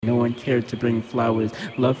no one cared to bring flowers.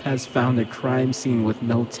 Love has found a crime scene with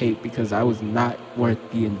no tape because I was not worth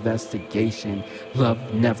the investigation.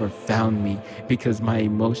 Love never found me because my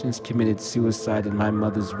emotions committed suicide in my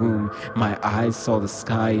mother's womb. My eyes saw the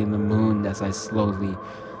sky and the moon as I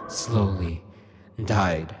slowly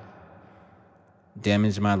died.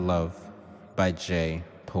 Damage My Love by Jay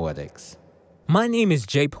Poetics. My name is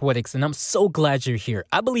Jay Poetics, and I'm so glad you're here.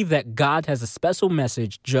 I believe that God has a special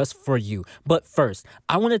message just for you. But first,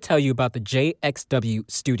 I want to tell you about the JXW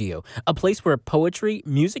Studio, a place where poetry,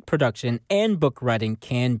 music production, and book writing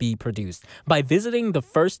can be produced. By visiting the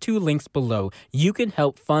first two links below, you can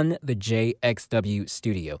help fund the JXW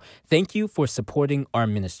Studio. Thank you for supporting our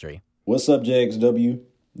ministry. What's up, JXW?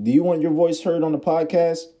 Do you want your voice heard on the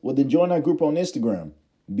podcast? Well, then join our group on Instagram.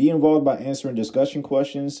 Be involved by answering discussion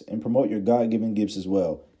questions and promote your God-given gifts as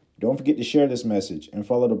well. Don't forget to share this message and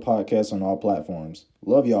follow the podcast on all platforms.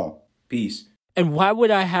 Love y'all. Peace. And why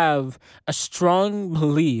would I have a strong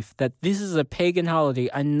belief that this is a pagan holiday?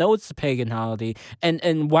 I know it's a pagan holiday.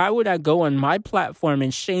 And why would I go on my platform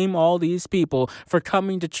and shame all these people for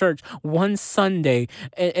coming to church one Sunday?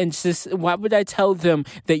 And just, why would I tell them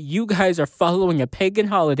that you guys are following a pagan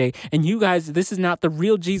holiday and you guys, this is not the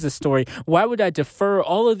real Jesus story? Why would I defer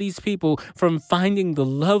all of these people from finding the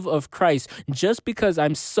love of Christ just because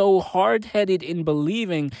I'm so hard-headed in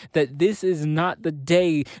believing that this is not the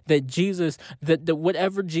day that Jesus... That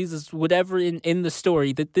whatever Jesus, whatever in the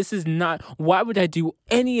story, that this is not, why would I do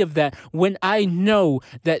any of that when I know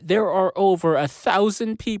that there are over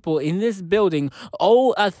 1,000 people in this building,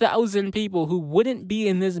 1,000 people who wouldn't be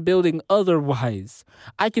in this building otherwise?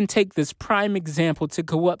 I can take this prime example to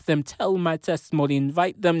go up them, tell my testimony,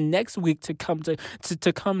 invite them next week to come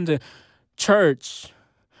to church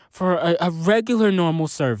for a regular normal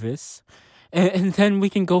service, and then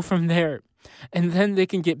we can go from there. And then they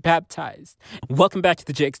can get baptized. Welcome back to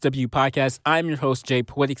the JXW podcast. I'm your host, Jay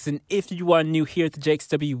Poetics, and if you are new here at the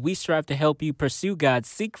JXW, we strive to help you pursue God,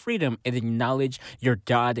 seek freedom, and acknowledge your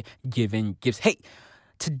God-given gifts. Hey,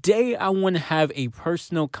 today I want to have a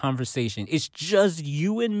personal conversation. It's just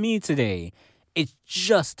you and me today. It's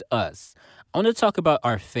just us. I want to talk about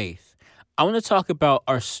our faith. I want to talk about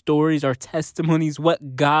our stories, our testimonies,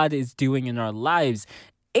 what God is doing in our lives,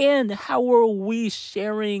 and how are we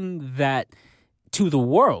sharing that to the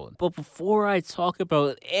world. But before I talk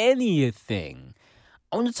about anything,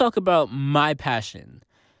 I want to talk about my passion.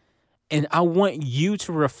 And I want you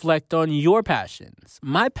to reflect on your passions.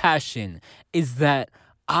 My passion is that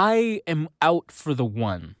I am out for the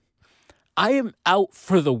one. I am out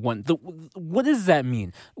for the one. What does that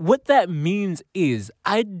mean? What that means is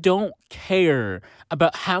I don't care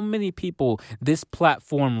about how many people this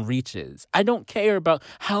platform reaches. I don't care about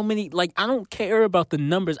how many, I don't care about the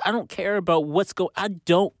numbers. I don't care about I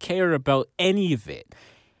don't care about any of it.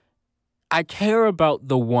 I care about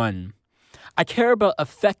the one. I care about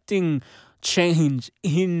affecting change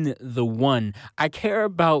in the one. I care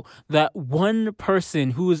about that one person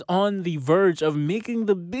who is on the verge of making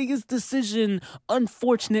the biggest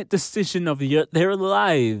unfortunate decision of their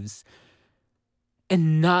lives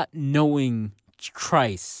and not knowing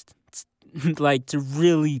Christ, to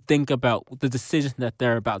really think about the decision that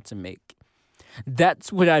they're about to make.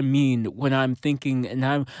 That's what I mean when I'm thinking and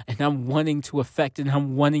I'm wanting to affect and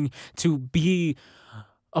I'm wanting to be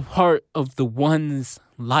a part of the one's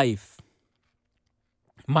life.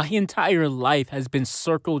 My entire life has been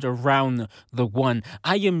circled around the one.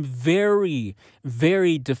 I am very,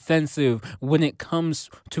 very defensive when it comes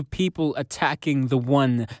to people attacking the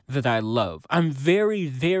one that I love. I'm very,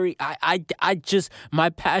 very, my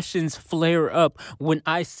passions flare up when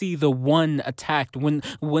I see the one attacked, when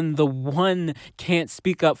the one can't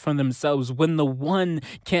speak up for themselves, when the one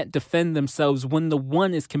can't defend themselves, when the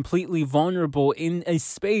one is completely vulnerable in a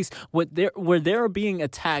space where they're being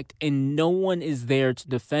attacked and no one is there to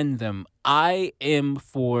defend them. I am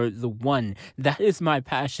for the one. That is my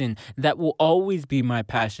passion. That will always be my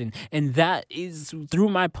passion. And that is through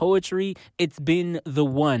my poetry. It's been the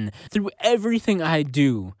one. Through everything I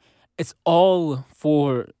do, it's all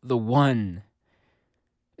for the one.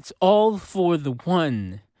 It's all for the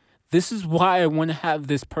one. This is why I want to have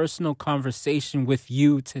this personal conversation with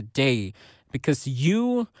you today, because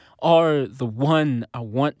you are the one I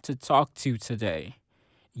want to talk to today.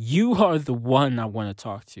 You are the one I want to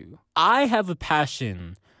talk to. I have a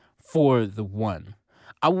passion for the one.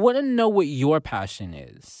 I want to know what your passion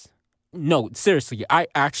is. No, seriously, I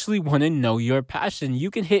actually want to know your passion. You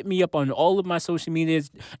can hit me up on all of my social medias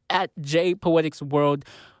at JPoeticsWorld.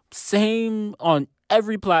 Same on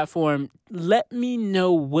every platform. Let me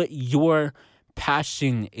know what your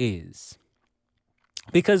passion is.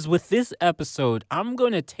 Because with this episode, I'm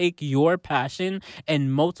going to take your passion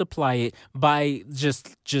and multiply it by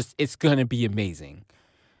just it's going to be amazing.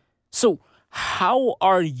 So, how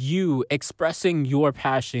are you expressing your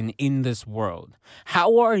passion in this world?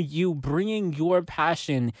 How are you bringing your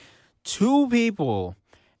passion to people?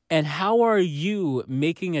 And how are you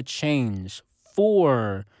making a change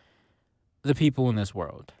for the people in this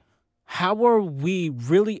world? How are we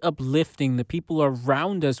really uplifting the people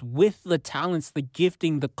around us with the talents, the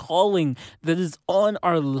gifting, the calling that is on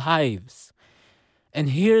our lives? And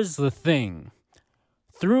here's the thing.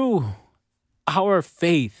 Through our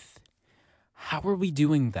faith, how are we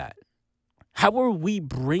doing that? How are we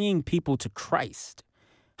bringing people to Christ?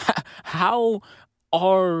 How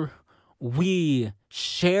are we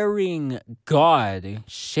sharing God,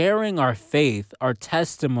 sharing our faith, our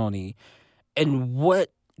testimony, and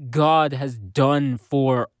what God has done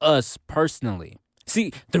for us personally?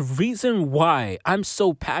 See, the reason why I'm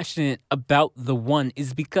so passionate about the one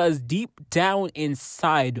is because deep down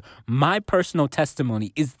inside, my personal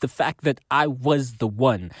testimony is the fact that I was the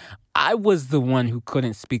one. I was the one who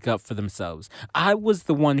couldn't speak up for themselves. I was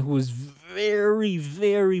the one who was very,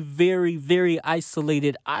 very, very, very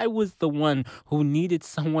isolated. I was the one who needed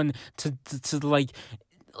someone to like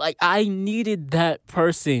I needed that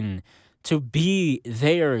person to be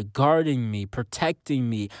there guarding me, protecting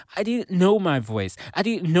me. I didn't know my voice. I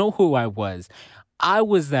didn't know who I was. I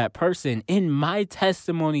was that person. And my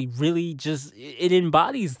testimony really it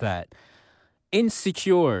embodies that.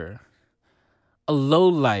 Insecure, a low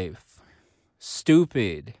life,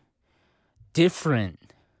 stupid,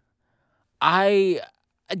 different. I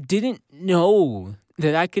didn't know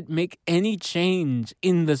that I could make any change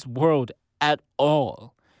in this world at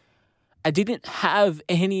all. I didn't have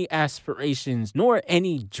any aspirations nor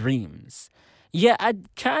any dreams. Yeah, I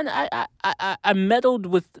meddled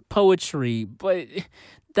with poetry, but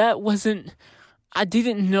that wasn't, I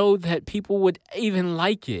didn't know that people would even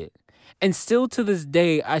like it. And still to this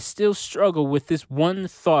day, I still struggle with this one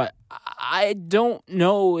thought. I don't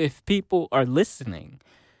know if people are listening.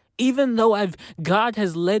 Even though God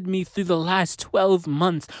has led me through the last 12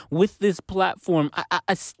 months with this platform,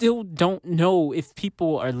 I still don't know if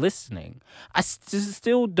people are listening. I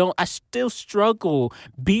still struggle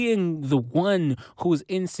being the one who's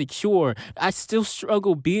insecure. I still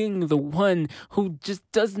struggle being the one who just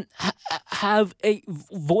doesn't have a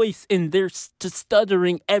voice and they're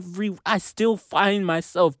stuttering I still find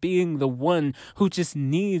myself being the one who just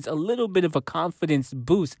needs a little bit of a confidence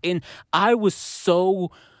boost. And I was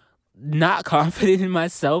so not confident in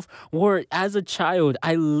myself, where as a child,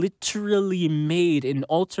 I literally made an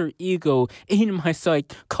alter ego in my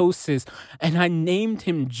psychosis, and I named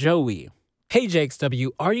him Joey. Hey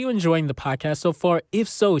JXW, are you enjoying the podcast so far? If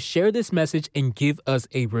so, share this message and give us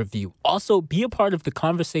a review. Also, be a part of the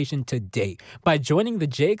conversation today by joining the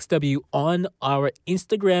JXW on our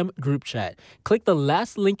Instagram group chat. Click the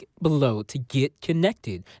last link below to get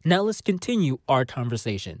connected. Now let's continue our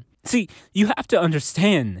conversation. See, you have to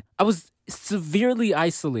understand, I was severely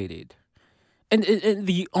isolated. And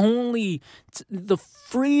the only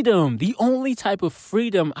type of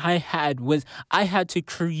freedom I had was I had to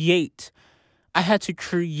create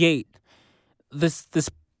this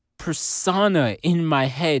persona in my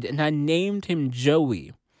head, and I named him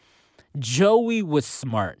Joey. Joey was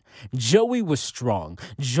smart. Joey was strong.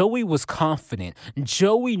 Joey was confident.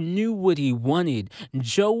 Joey knew what he wanted.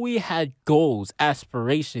 Joey had goals,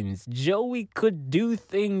 aspirations. Joey could do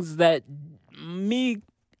things that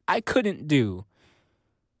I couldn't do.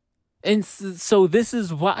 And so this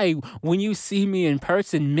is why when you see me in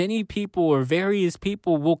person, many people or various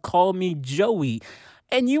people will call me Joey.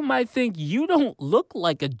 And you might think, you don't look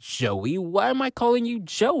like a Joey. Why am I calling you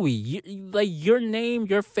Joey? Your name,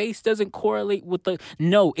 your face doesn't correlate with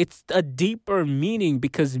No, it's a deeper meaning,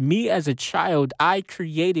 because me as a child, I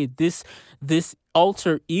created this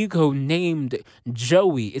alter ego named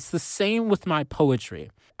Joey. It's the same with my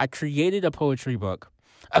poetry. I created a poetry book,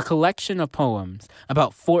 a collection of poems,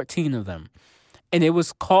 about 14 of them. And it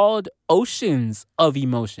was called Oceans of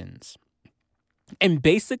Emotions. And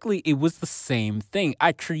basically, it was the same thing.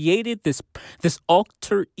 I created this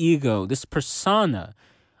alter ego, this persona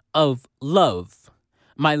of love,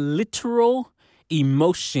 my literal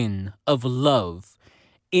emotion of love,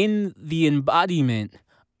 in the embodiment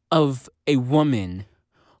of a woman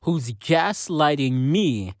who's gaslighting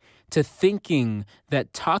me to thinking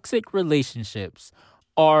that toxic relationships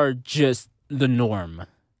are just the norm,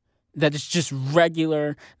 that it's just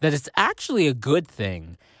regular, that it's actually a good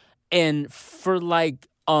thing. And for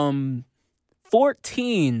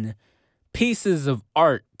 14 pieces of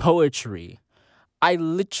art, poetry, I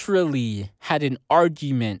literally had an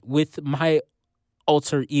argument with my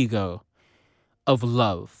alter ego of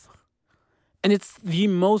love. And it's the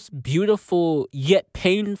most beautiful yet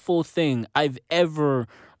painful thing I've ever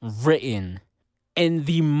written. And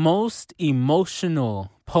the most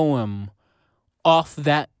emotional poem off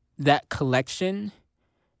that collection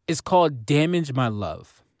is called Damage My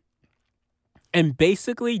Love. And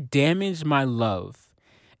basically, Damage My Love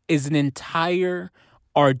is an entire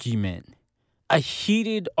argument, a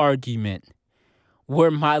heated argument,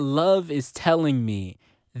 where my love is telling me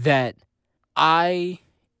that I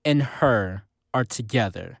and her are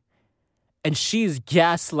together. And she is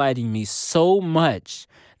gaslighting me so much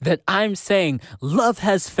that I'm saying, love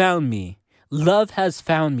has found me. Love has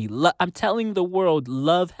found me. I'm telling the world,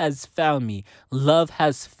 love has found me. Love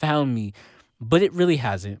has found me. But it really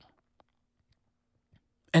hasn't.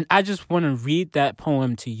 And I just want to read that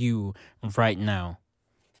poem to you right now.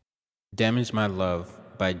 Damage My Love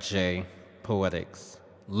by Jay Poetics.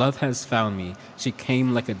 Love has found me. She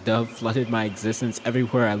came like a dove, flooded my existence.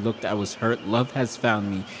 Everywhere I looked, I was hurt. Love has found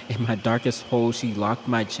me. In my darkest hole, she locked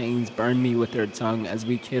my chains, burned me with her tongue. As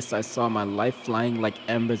we kissed, I saw my life flying like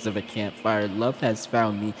embers of a campfire. Love has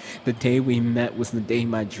found me. The day we met was the day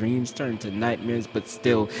my dreams turned to nightmares, but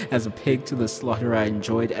still, as a pig to the slaughter, I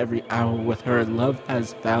enjoyed every hour with her. Love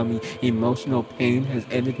has found me. Emotional pain has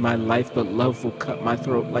ended my life, but love will cut my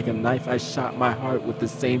throat like a knife. I shot my heart with the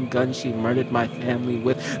same gun she murdered my family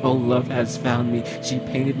with. Oh, love has found me. She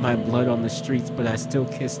painted my blood on the streets, but I still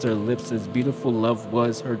kissed her lips. As beautiful love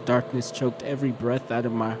was, her darkness choked every breath out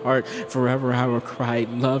of my heart. Forever I will cry,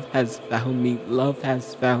 love has found me. Love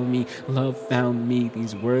has found me. Love found me.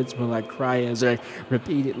 These words will I cry as I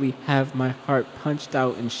repeatedly have my heart punched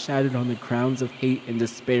out and shattered on the crowns of hate and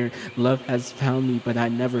despair. Love has found me, but I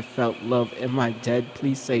never felt love. Am I dead?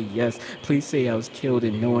 Please say yes. Please say I was killed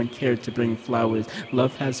and no one cared to bring flowers.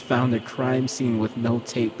 Love has found a crime scene with no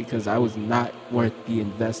tape because I was not worth the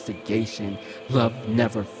investigation. Love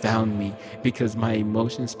never found me because my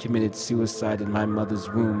emotions committed suicide in my mother's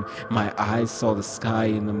womb. My eyes saw the sky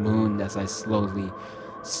and the moon as I slowly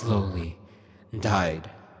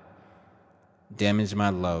died. Damage My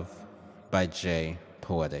Love by Jay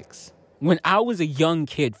Poetics. When I was a young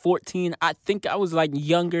kid, 14, I think I was like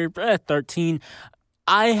younger, 13,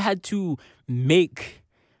 I had to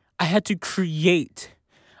create,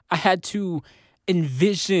 I had to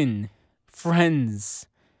envision friends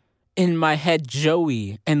in my head,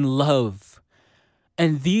 Joey and Love.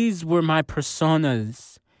 And these were my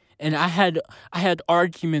personas. And I had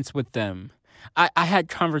arguments with them. I had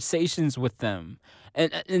conversations with them.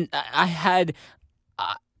 And I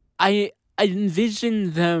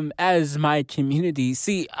envisioned them as my community.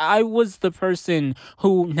 See, I was the person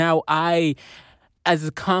who now as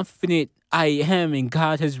confident I am, and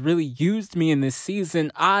God has really used me in this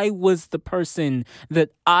season, I was the person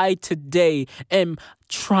that I today am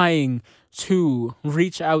trying to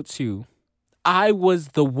reach out to. I was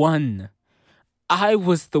the one.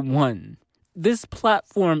 This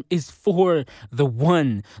platform is for the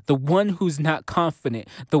one who's not confident,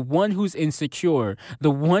 the one who's insecure,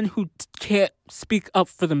 the one who can't speak up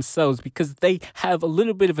for themselves because they have a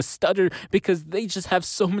little bit of a stutter, because they just have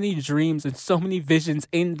so many dreams and so many visions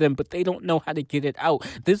in them, but they don't know how to get it out.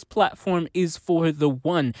 This platform is for the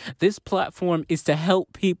one. This platform is to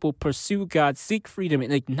help people pursue God, seek freedom,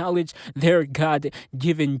 and acknowledge their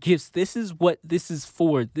God-given gifts. This is what this is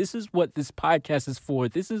for. This is what this podcast is for.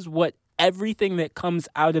 This is what everything that comes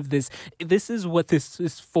out of this is what this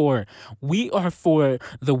is for. We are for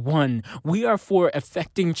the one. We are for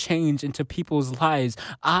affecting change into people's lives.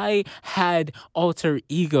 I had alter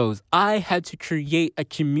egos. I had to create a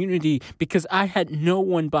community because I had no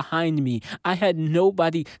one behind me. I had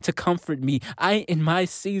nobody to comfort me. In my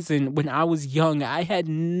season, when I was young, I had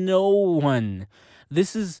no one.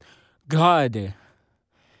 This is God.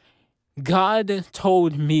 God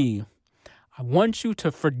told me, I want you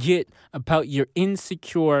to forget about your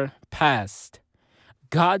insecure past.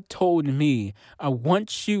 God told me, I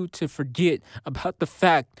want you to forget about the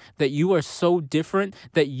fact that you are so different,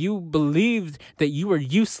 that you believed that you were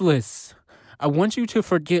useless. I want you to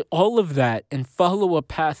forget all of that and follow a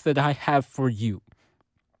path that I have for you.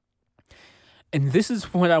 And this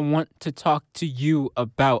is what I want to talk to you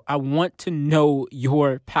about. I want to know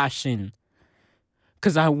your passion.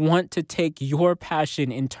 Because I want to take your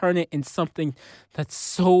passion and turn it in something that's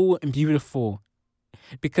so beautiful.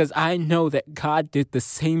 Because I know that God did the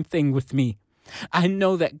same thing with me. I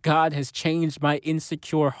know that God has changed my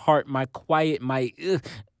insecure heart, my quiet,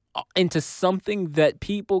 into something that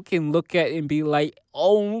people can look at and be like,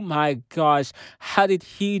 oh my gosh, how did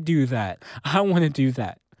he do that? I want to do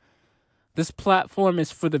that. This platform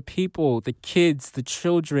is for the people, the kids, the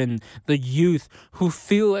children, the youth who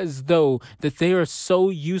feel as though that they are so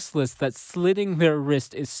useless that slitting their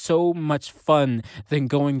wrist is so much fun than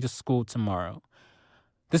going to school tomorrow.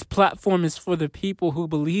 This platform is for the people who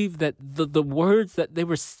believe that the words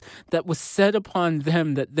that was said upon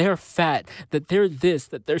them, that they're fat, that they're this,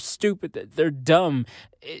 that they're stupid, that they're dumb.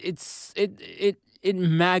 It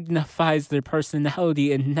magnifies their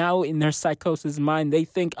personality, and now in their psychosis mind, they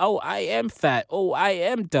think, oh, I am fat, oh, I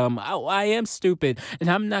am dumb, oh, I am stupid, and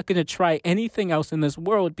I'm not going to try anything else in this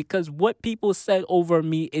world because what people said over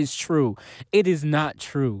me is true. It is not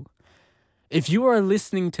true. If you are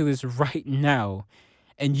listening to this right now,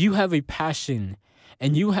 and you have a passion,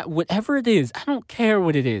 and you have whatever it is, I don't care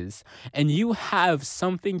what it is, and you have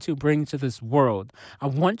something to bring to this world, I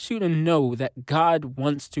want you to know that God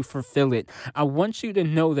wants to fulfill it. I want you to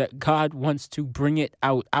know that God wants to bring it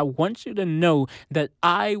out. I want you to know that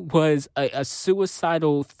I was a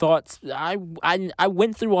suicidal thoughts. I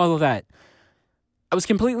went through all of that. I was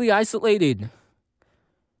completely isolated.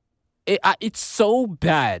 It's so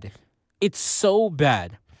bad. It's so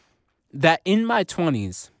bad that in my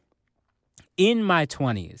 20s,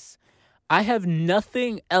 I have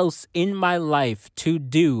nothing else in my life to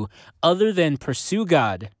do other than pursue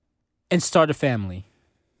God and start a family.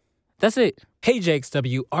 That's it. Hey,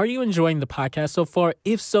 JXW, are you enjoying the podcast so far?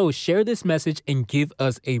 If so, share this message and give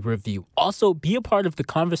us a review. Also, be a part of the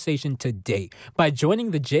conversation today by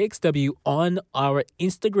joining the JXW on our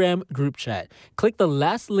Instagram group chat. Click the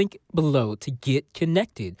last link below to get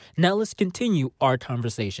connected. Now let's continue our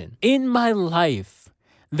conversation. In my life,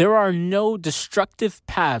 there are no destructive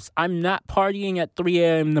paths. I'm not partying at 3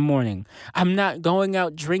 a.m. in the morning. I'm not going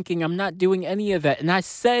out drinking. I'm not doing any of that. And I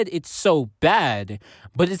said it's so bad,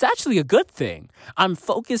 but it's actually a good thing. I'm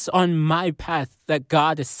focused on my path that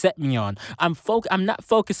God has set me on. I'm not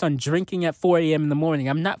focused on drinking at 4 a.m. in the morning.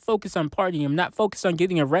 I'm not focused on partying. I'm not focused on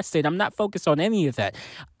getting arrested. I'm not focused on any of that.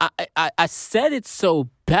 I said it's so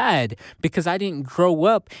bad because I didn't grow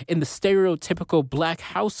up in the stereotypical black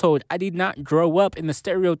household. I did not grow up in the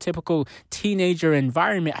stereotypical teenager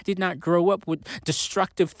environment. I did not grow up with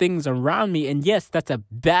destructive things around me. And yes, that's a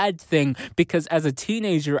bad thing because as a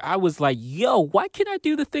teenager, I was like, yo, why can't I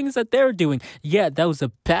do the things that they're doing? Yeah, that was a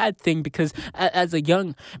bad thing because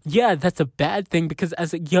that's a bad thing because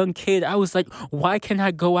as a young kid, I was like, why can't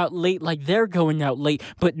I go out late like they're going out late?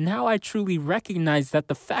 But now I truly recognize that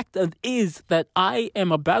the fact is that I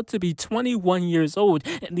am about to be 21 years old,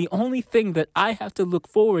 and the only thing that I have to look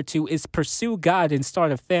forward to is pursue God and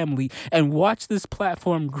start a family and watch this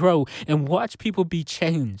platform grow and watch people be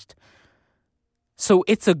changed. So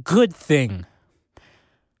it's a good thing.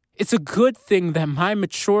 It's a good thing that my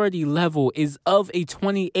maturity level is of a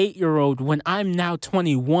 28-year-old when I'm now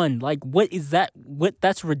 21. Like, what is that?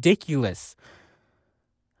 That's ridiculous.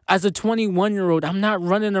 As a 21-year-old, I'm not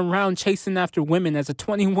running around chasing after women. As a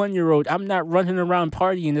 21-year-old, I'm not running around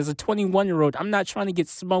partying. As a 21-year-old, I'm not trying to get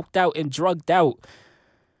smoked out and drugged out.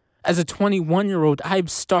 As a 21-year-old,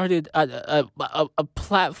 I've started a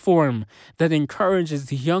platform that encourages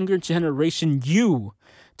the younger generation, you,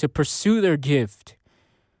 to pursue their gift,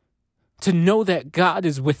 to know that God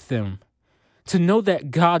is with them, to know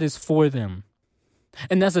that God is for them.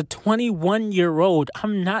 And as a 21-year-old,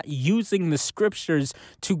 I'm not using the scriptures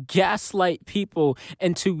to gaslight people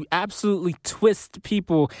and to absolutely twist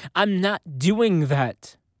people. I'm not doing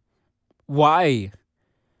that. Why?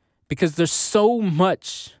 Because there's so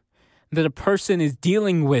much that a person is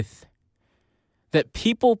dealing with that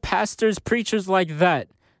people, pastors, preachers like that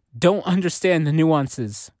don't understand the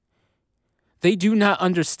nuances. They do not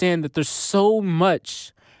understand that there's so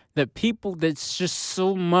much that's just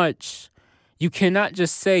so much. You cannot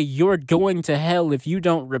just say you're going to hell if you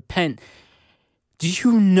don't repent. Do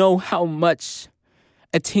you know how much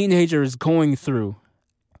a teenager is going through?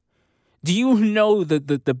 Do you know the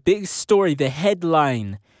big story, the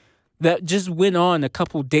headline that just went on a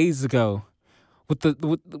couple days ago with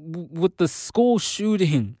the school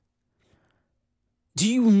shooting? Do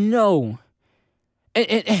you know?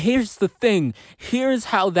 And here's the thing. Here's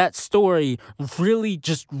how that story really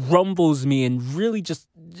just rumbles me and really just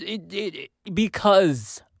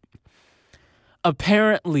because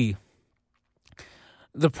apparently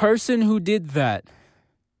the person who did that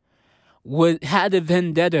had a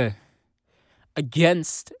vendetta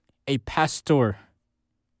against a pastor.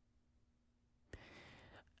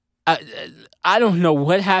 I don't know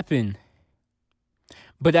what happened,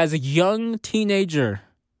 but as a young teenager,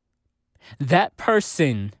 that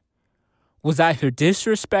person was either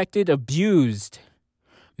disrespected, abused,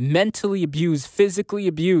 mentally abused, physically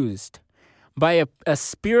abused by a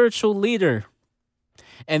spiritual leader.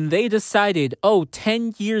 and they decided,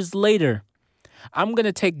 10 years later, I'm going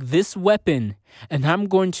to take this weapon and I'm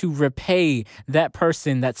going to repay that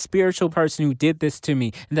person, that spiritual person who did this to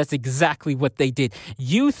me. And that's exactly what they did.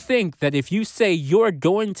 You think that if you say you're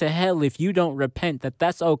going to hell if you don't repent,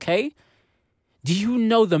 that's okay? Do you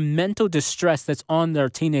know the mental distress that's on their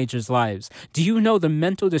teenagers' lives? Do you know the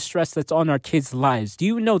mental distress that's on our kids' lives? Do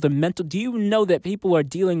you know that people are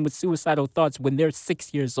dealing with suicidal thoughts when they're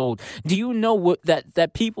 6 years old? Do you know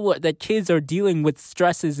that kids are dealing with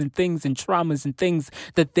stresses and things and traumas and things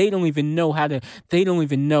that they don't even know how to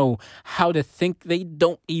think. They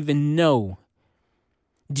don't even know.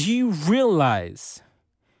 Do you realize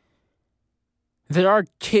that our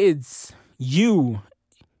kids,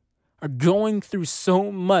 are going through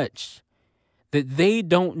so much that they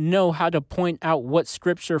don't know how to point out what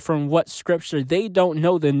scripture from what scripture. They don't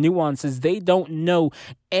know the nuances. They don't know.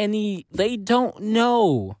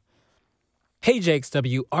 Hey,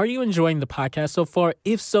 JXW, are you enjoying the podcast so far?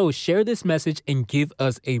 If so, share this message and give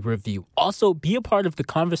us a review. Also, be a part of the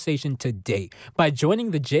conversation today by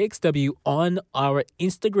joining the JXW on our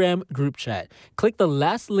Instagram group chat. Click the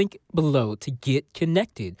last link below to get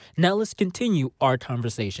connected. Now let's continue our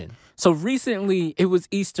conversation. So recently, it was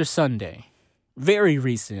Easter Sunday. Very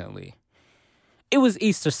recently. It was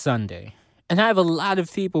Easter Sunday. And I have a lot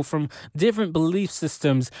of people from different belief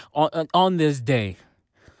systems on this day.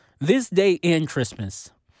 This day and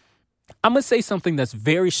Christmas, I'm going to say something that's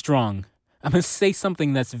very strong. And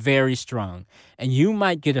you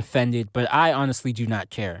might get offended, but I honestly do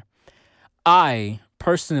not care. I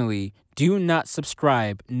personally do not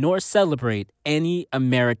subscribe nor celebrate any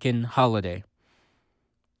American holiday.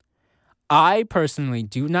 I personally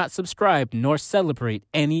do not subscribe nor celebrate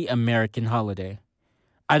any American holiday.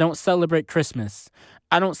 I don't celebrate Christmas.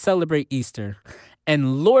 I don't celebrate Easter.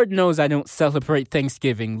 And Lord knows I don't celebrate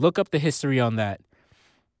Thanksgiving. Look up the history on that.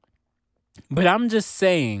 But I'm just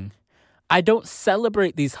saying, I don't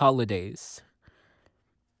celebrate these holidays.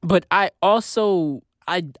 But I also,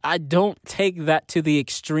 I don't take that to the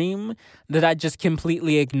extreme that I just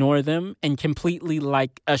completely ignore them and completely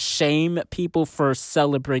shame people for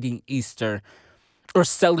celebrating Easter or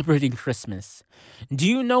celebrating Christmas. Do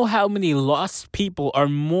you know how many lost people are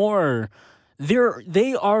more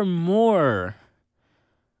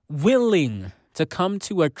willing to come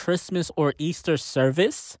to a Christmas or Easter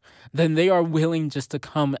service than they are willing just to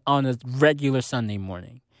come on a regular Sunday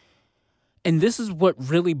morning? And this is what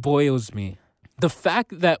really boils me. The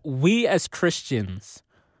fact that we as Christians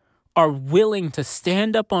are willing to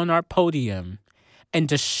stand up on our podium and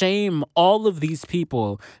to shame all of these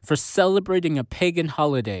people for celebrating a pagan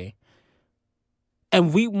holiday,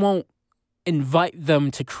 and we won't invite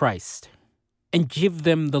them to Christ and give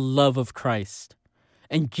them the love of Christ.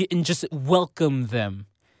 And just welcome them.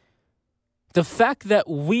 The fact that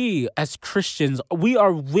we as Christians, we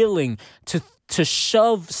are willing to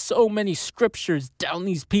shove so many scriptures down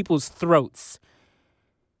these people's throats.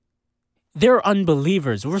 They're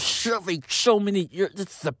unbelievers. We're shoving so many.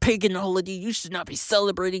 It's a pagan holiday. You should not be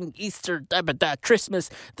celebrating Easter, Christmas.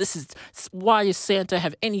 This is why does Santa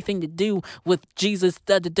have anything to do with Jesus?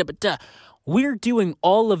 We're doing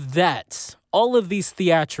all of that. All of these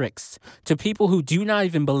theatrics to people who do not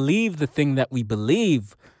even believe the thing that we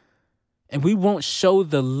believe, and we won't show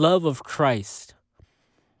the love of Christ.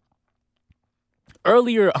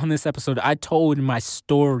 Earlier on this episode, I told my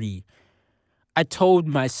story. I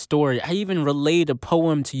even relayed a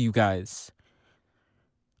poem to you guys.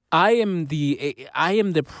 I am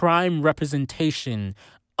the prime representation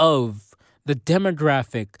of the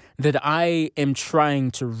demographic that I am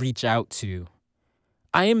trying to reach out to.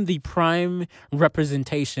 I am the prime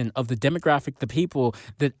representation of the demographic, the people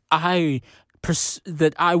that I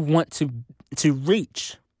want to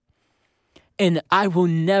reach. And I will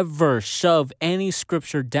never shove any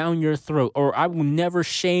scripture down your throat, or I will never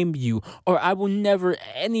shame you, or I will never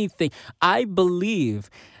anything. I believe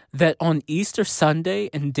that on Easter Sunday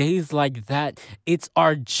and days like that, it's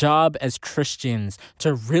our job as Christians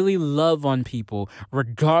to really love on people,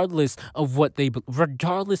 regardless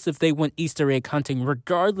if they went Easter egg hunting,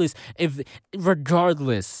 regardless.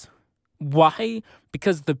 Why?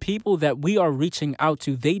 Because the people that we are reaching out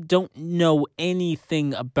to, they don't know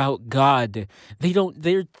anything about God.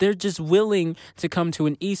 They're just willing to come to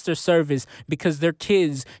an Easter service because their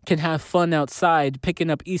kids can have fun outside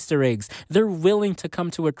picking up Easter eggs. They're willing to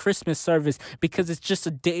come to a Christmas service because it's just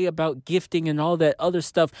a day about gifting and all that other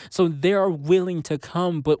stuff. So they're willing to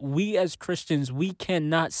come, but we as Christians, we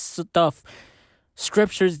cannot stuff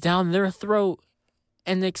scriptures down their throat.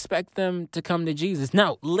 and expect them to come to Jesus.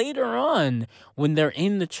 Now, later on, when they're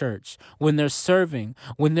in the church, when they're serving,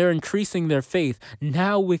 when they're increasing their faith,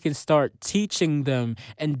 now we can start teaching them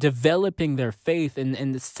and developing their faith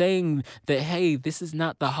and saying that, hey, this is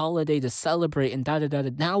not the holiday to celebrate and da-da-da-da.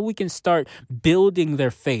 Now we can start building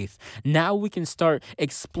their faith. Now we can start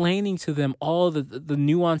explaining to them all the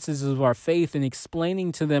nuances of our faith and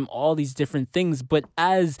explaining to them all these different things. But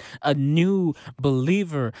as a new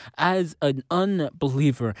believer, as an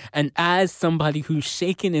unbeliever, and as somebody who's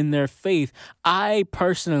shaken in their faith, I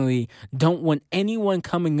personally don't want anyone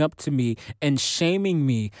coming up to me and shaming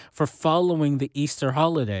me for following the Easter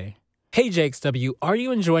holiday. Hey JXW, are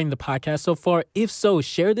you enjoying the podcast so far? If so,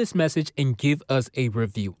 share this message and give us a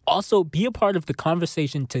review. Also, be a part of the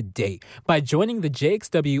conversation today by joining the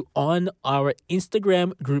JXW on our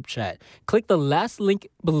Instagram group chat. Click the last link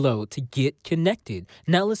below to get connected.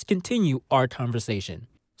 Now let's continue our conversation.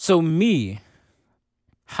 So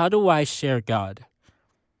how do I share God?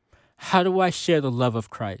 How do I share the love of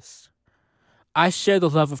Christ? I share the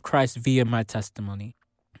love of Christ via my testimony.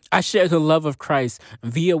 I share the love of Christ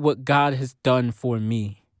via what God has done for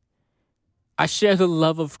me. I share the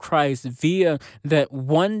love of Christ via that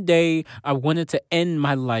one day I wanted to end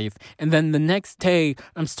my life, and then the next day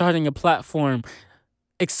I'm starting a platform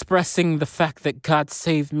expressing the fact that God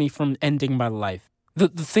saved me from ending my life. The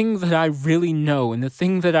thing that I really know and the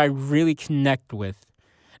thing that I really connect with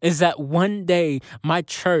is that one day my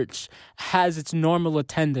church has its normal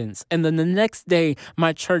attendance, and then the next day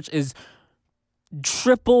my church is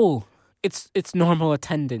triple its normal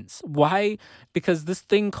attendance. Why? Because this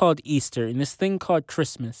thing called Easter and this thing called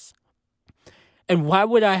Christmas. And why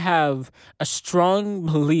would I have a strong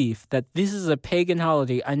belief that this is a pagan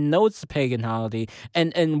holiday? I know it's a pagan holiday.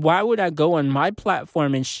 And why would I go on my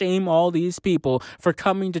platform and shame all these people for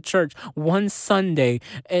coming to church one Sunday?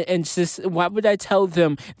 And just, why would I tell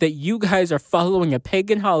them that you guys are following a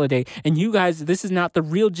pagan holiday and you guys, this is not the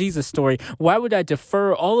real Jesus story? Why would I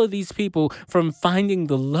defer all of these people from finding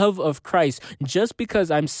the love of Christ just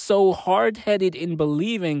because I'm so hard-headed in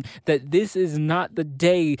believing that this is not the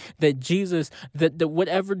day that Jesus, that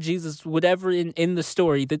whatever Jesus, whatever in the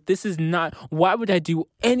story, that this is not, why would I do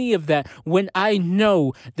any of that when I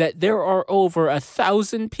know that there are over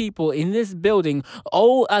 1,000 people in this building,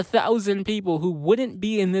 1,000 people who wouldn't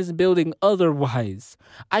be in this building otherwise?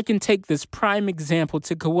 I can take this prime example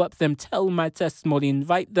to go up them, tell my testimony,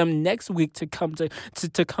 invite them next week to come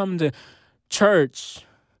to church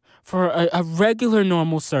for a regular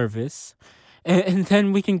normal service, and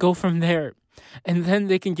then we can go from there. And then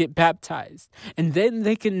they can get baptized. And then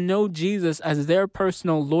they can know Jesus as their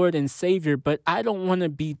personal Lord and Savior. But I don't want to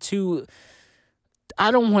be too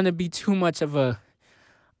much of a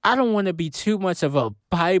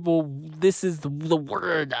Bible. This is the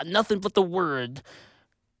word, nothing but the word,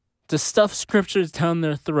 to stuff scriptures down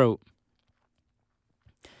their throat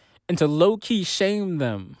and to low-key shame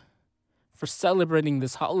them for celebrating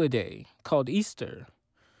this holiday called Easter.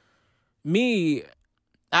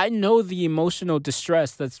 I know the emotional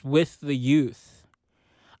distress that's with the youth.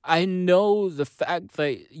 I know the fact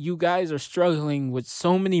that you guys are struggling with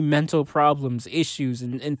so many mental problems, issues,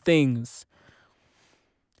 and things.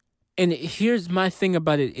 And here's my thing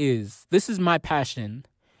about it is, this is my passion.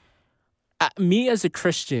 Me as a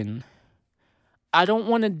Christian, I don't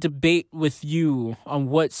want to debate with you on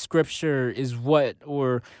what scripture is what,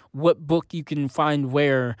 or what book you can find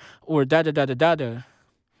where, or da-da-da-da-da-da.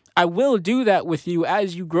 I will do that with you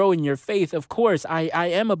as you grow in your faith. Of course, I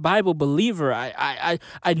am a Bible believer. I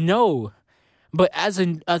know. But as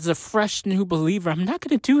a fresh new believer, I'm not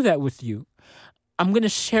going to do that with you. I'm going to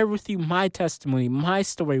share with you my testimony, my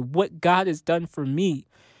story, what God has done for me.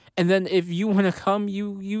 And then if you want to come,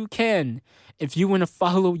 you can. If you want to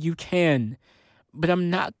follow, you can. But I'm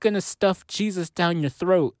not going to stuff Jesus down your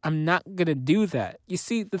throat. I'm not going to do that. You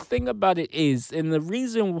see, the thing about it is, and the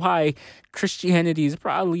reason why Christianity is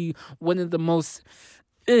probably one of the most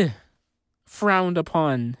frowned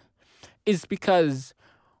upon is because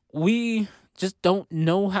we just don't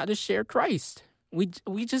know how to share Christ.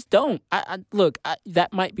 We just don't. Look,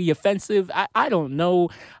 that might be offensive. I don't know.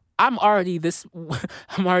 I'm already this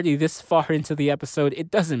far into the episode.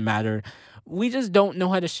 It doesn't matter. We just don't know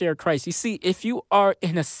how to share Christ. You see, if you are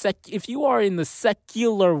in the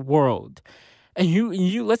secular world, and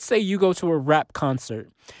you let's say you go to a rap concert,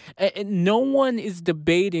 and no one is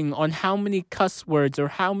debating on how many cuss words or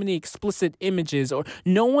how many explicit images, or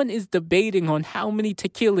no one is debating on how many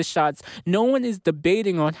tequila shots, no one is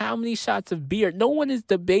debating on how many shots of beer, no one is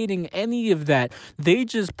debating any of that. They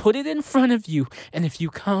just put it in front of you, and if you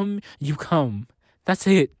come, you come. That's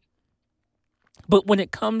it. But when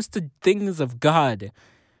it comes to things of God,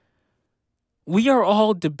 we are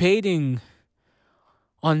all debating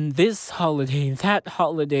on this holiday, that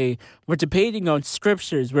holiday. We're debating on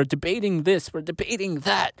scriptures. We're debating this. We're debating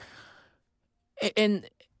that. And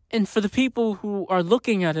for the people who are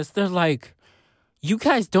looking at us, they're like, you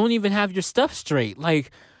guys don't even have your stuff straight.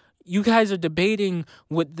 Like, you guys are debating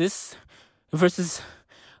with this versus,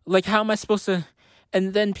 like, how am I supposed to?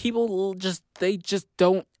 And then people they just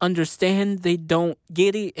don't understand. They don't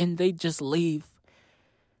get it, and they just leave.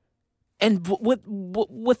 And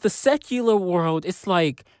with the secular world, it's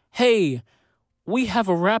like, hey, we have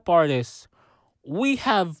a rap artist. We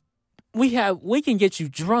can get you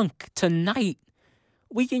drunk tonight.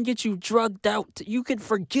 We can get you drugged out. You can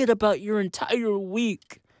forget about your entire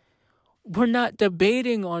week. We're not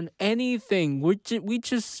debating on anything. We're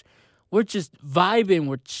just vibing.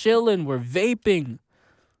 We're chilling. We're vaping.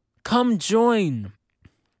 Come join.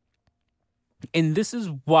 And this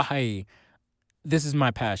is why this is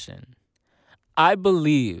my passion. I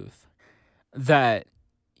believe that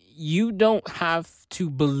you don't have to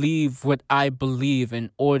believe what I believe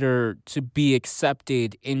in order to be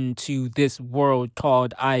accepted into this world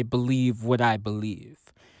called I believe what I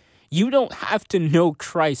believe. You don't have to know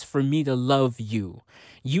Christ for me to love you.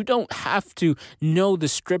 You don't have to know the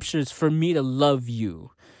scriptures for me to love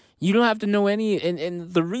you. You don't have to know any,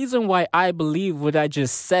 and the reason why I believe what I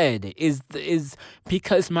just said is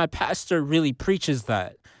because my pastor really preaches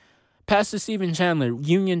that. Pastor Stephen Chandler,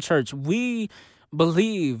 Union Church, we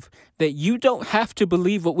believe that you don't have to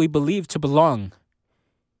believe what we believe to belong.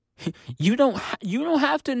 You don't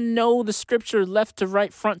have to know the scripture left to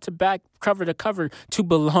right, front to back, cover to cover to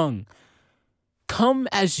belong. Come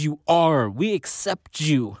as you are. We accept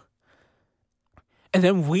you. And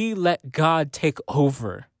then we let God take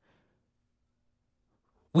over.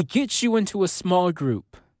 We get you into a small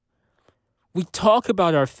group. We talk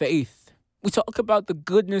about our faith. We talk about the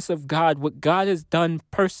goodness of God, what God has done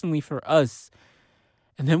personally for us.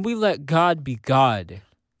 And then we let God be God.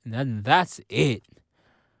 And then that's it.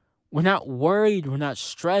 We're not worried. We're not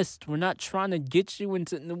stressed. We're not trying to get you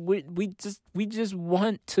into. We just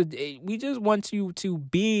want you to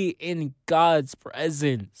be in God's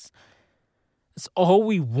presence. That's all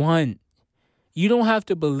we want. You don't have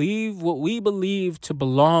to believe what we believe to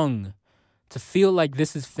belong, to feel like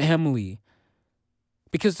this is family.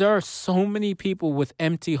 Because there are so many people with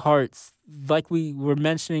empty hearts, like we were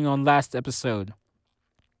mentioning on last episode.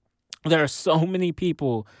 There are so many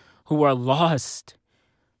people who are lost.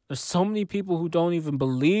 There's so many people who don't even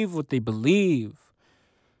believe what they believe.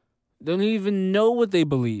 They don't even know what they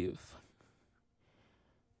believe.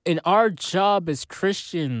 And our job as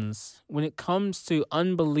Christians, when it comes to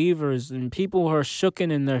unbelievers and people who are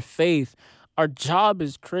shooken in their faith, our job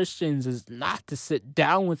as Christians is not to sit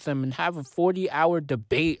down with them and have a 40-hour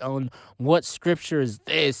debate on what scripture is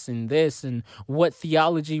this and what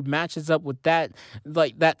theology matches up with that,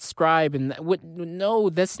 like that scribe and that. No,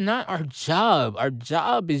 that's not our job. Our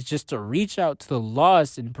job is just to reach out to the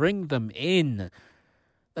lost and bring them in.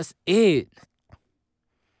 That's it.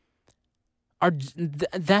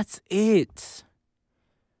 That's it.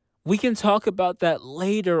 We can talk about that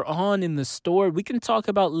later on in the story. We can talk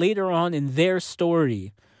about later on in their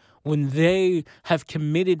story when they have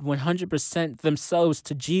committed 100% themselves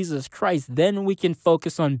to Jesus Christ. Then we can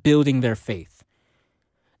focus on building their faith.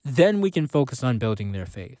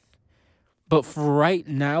 But for right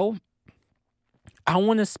now, I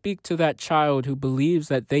want to speak to that child who believes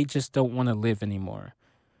that they just don't want to live anymore.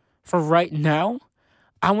 For right now,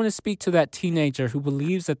 I want to speak to that teenager who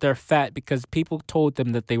believes that they're fat because people told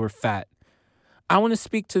them that they were fat. I want to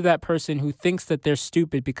speak to that person who thinks that they're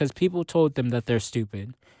stupid because people told them that they're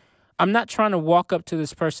stupid. I'm not trying to walk up to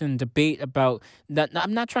this person and debate about that.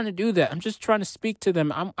 I'm not trying to do that. I'm just trying to speak to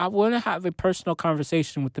them. I want to have a personal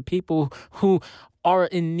conversation with the people who are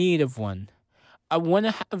in need of one. I want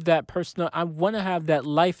to have that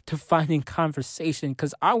life-defining conversation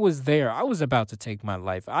because I was there. I was about to take my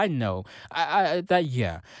life. I know. I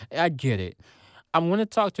get it. I want to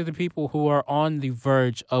talk to the people who are on the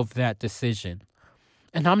verge of that decision.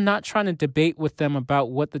 And I'm not trying to debate with them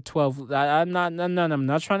about what the 12... I'm not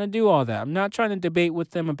trying to do all that. I'm not trying to debate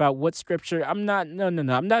with them about what scripture... I'm not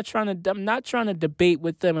trying to debate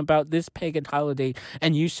with them about this pagan holiday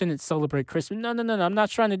and you shouldn't celebrate Christmas. No. I'm not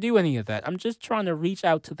trying to do any of that. I'm just trying to reach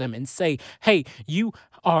out to them and say, hey, you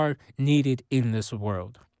are needed in this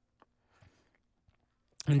world.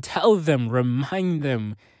 And tell them, remind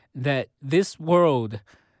them that this world,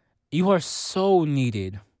 you are so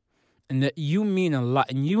needed. And that you mean a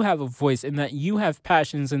lot, and you have a voice, and that you have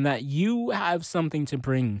passions, and that you have something to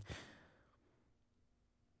bring.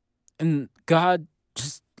 And God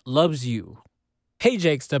just loves you. Hey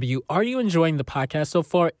JXW, are you enjoying the podcast so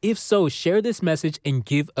far? If so, share this message and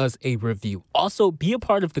give us a review. Also, be a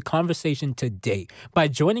part of the conversation today by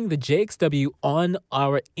joining the JXW on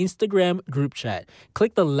our Instagram group chat.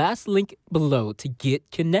 Click the last link below to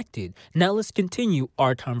get connected. Now let's continue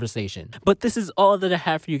our conversation. But this is all that I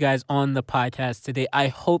have for you guys on the podcast today. I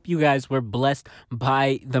hope you guys were blessed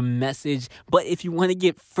by the message. But if you want to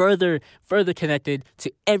get further connected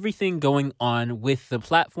to everything going on with the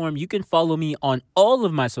platform, you can follow me on all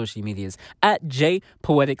of my social medias at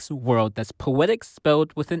JPoetics World. That's Poetics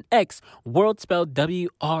spelled with an X, World spelled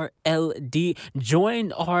WRLD.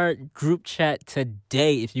 Join our group chat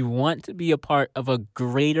today if you want to be a part of a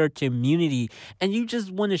greater community and you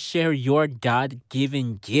just want to share your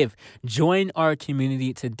God-given gift. Join our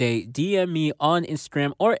community today. DM me on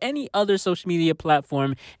Instagram or any other social media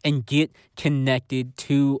platform and get connected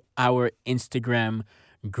to our Instagram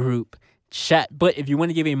group chat. But if you want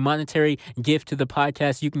to give a monetary gift to the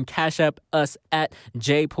podcast, you can cash up us at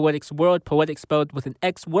JPoetics World, Poetics spelled with an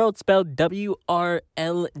X, World spelled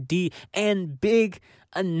WRLD. And big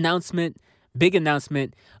announcement,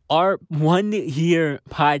 our 1 year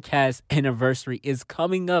podcast anniversary is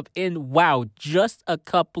coming up in, just a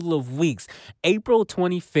couple of weeks. April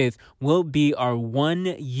 25th will be our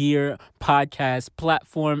 1 year podcast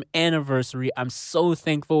platform anniversary. I'm so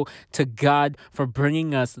thankful to God for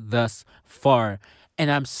bringing us thus far.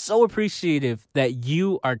 And I'm so appreciative that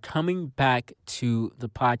you are coming back to the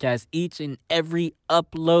podcast each and every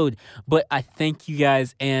upload. But I thank you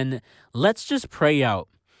guys, and let's just pray out.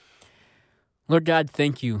 Lord God,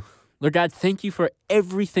 thank you. Lord God, thank you for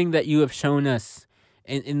everything that you have shown us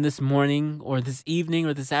in this morning or this evening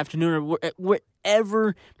or this afternoon or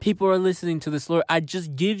wherever people are listening to this, Lord. I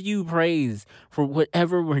just give you praise for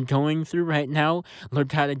whatever we're going through right now. Lord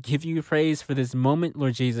God, I give you praise for this moment,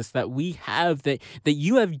 Lord Jesus, that we have, that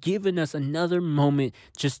you have given us another moment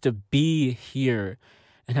just to be here.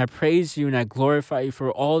 And I praise you and I glorify you for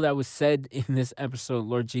all that was said in this episode,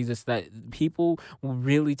 Lord Jesus, that people will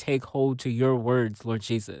really take hold to your words, Lord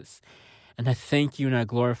Jesus. And I thank you and I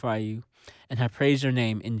glorify you. And I praise your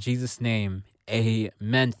name in Jesus' name.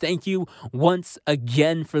 Amen. Thank you once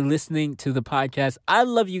again for listening to the podcast. I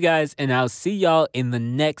love you guys, and I'll see y'all in the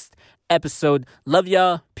next episode. Love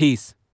y'all. Peace.